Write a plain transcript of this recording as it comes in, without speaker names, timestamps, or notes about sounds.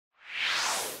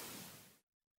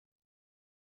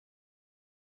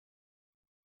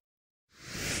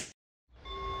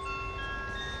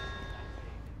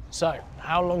So,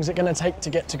 how long is it going to take to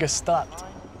get to Gstaad?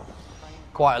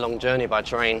 Quite a long journey by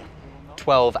train.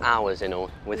 12 hours in all,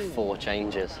 with 4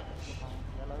 changes.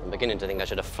 I'm beginning to think I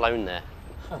should have flown there.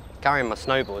 Carrying my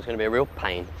snowball is going to be a real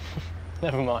pain.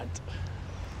 Never mind.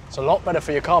 It's a lot better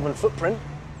for your carbon footprint.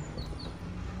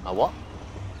 A what?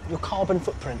 Your carbon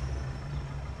footprint.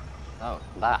 Oh,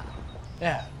 that.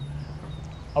 Yeah.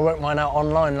 I worked mine out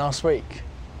online last week.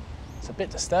 It's a bit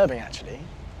disturbing, actually.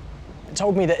 It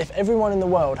told me that if everyone in the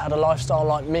world had a lifestyle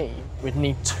like me, we'd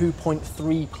need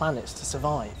 2.3 planets to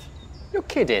survive. You're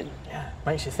kidding. Yeah,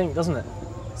 makes you think, doesn't it?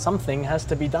 Something has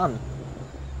to be done.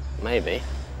 Maybe.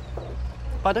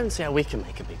 But I don't see how we can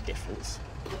make a big difference.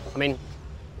 I mean,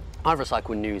 I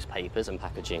recycle newspapers and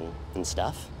packaging and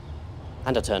stuff.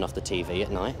 And I turn off the TV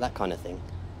at night, that kind of thing.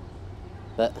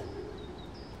 But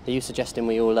are you suggesting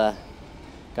we all go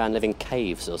and live in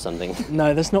caves or something?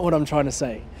 No, that's not what I'm trying to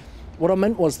say. What I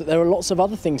meant was that there are lots of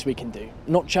other things we can do,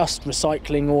 not just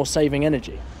recycling or saving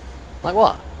energy. Like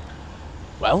what?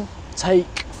 Well, take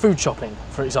food shopping,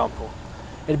 for example.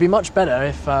 It'd be much better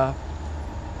if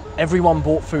everyone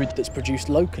bought food that's produced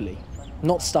locally,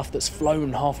 not stuff that's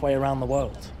flown halfway around the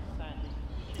world.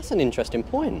 That's an interesting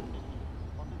point.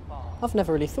 I've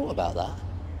never really thought about that.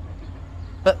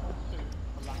 But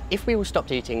if we all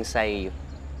stopped eating, say,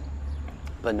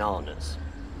 bananas,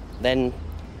 then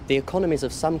the economies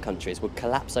of some countries would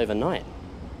collapse overnight.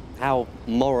 How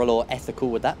moral or ethical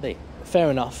would that be?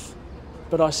 Fair enough.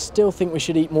 But I still think we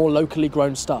should eat more locally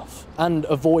grown stuff and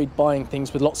avoid buying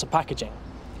things with lots of packaging.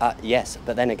 Yes,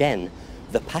 but then again,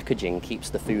 the packaging keeps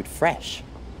the food fresh.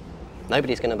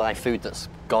 Nobody's going to buy food that's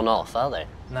gone off, are they?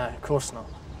 No, of course not.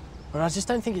 But I just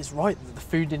don't think it's right that the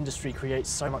food industry creates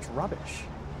so much rubbish.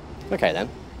 Okay then.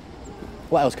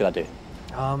 What else could I do?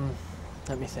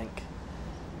 Let me think.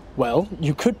 Well,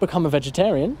 you could become a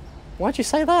vegetarian. Why'd you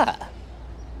say that?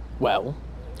 Well,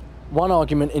 one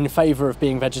argument in favour of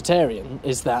being vegetarian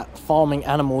is that farming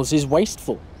animals is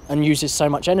wasteful and uses so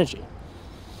much energy.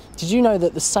 Did you know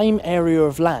that the same area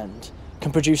of land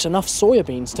can produce enough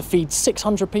soybeans to feed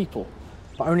 600 people,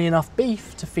 but only enough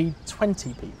beef to feed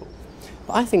 20 people?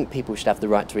 But I think people should have the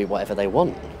right to eat whatever they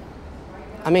want.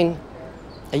 I mean,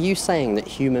 are you saying that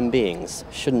human beings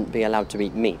shouldn't be allowed to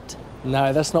eat meat?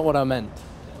 No, that's not what I meant.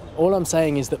 All I'm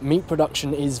saying is that meat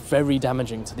production is very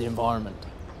damaging to the environment.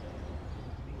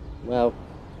 Well,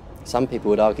 some people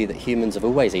would argue that humans have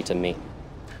always eaten meat.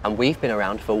 And we've been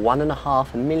around for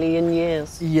 1.5 million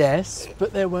years. Yes,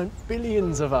 but there weren't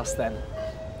billions of us then.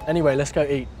 Anyway, let's go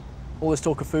eat. All this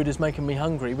talk of food is making me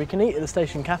hungry. We can eat at the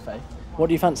station cafe. What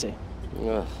do you fancy?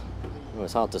 Ugh, well,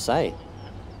 it's hard to say.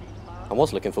 I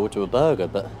was looking forward to a burger,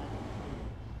 but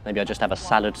maybe I'll just have a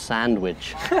salad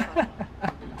sandwich.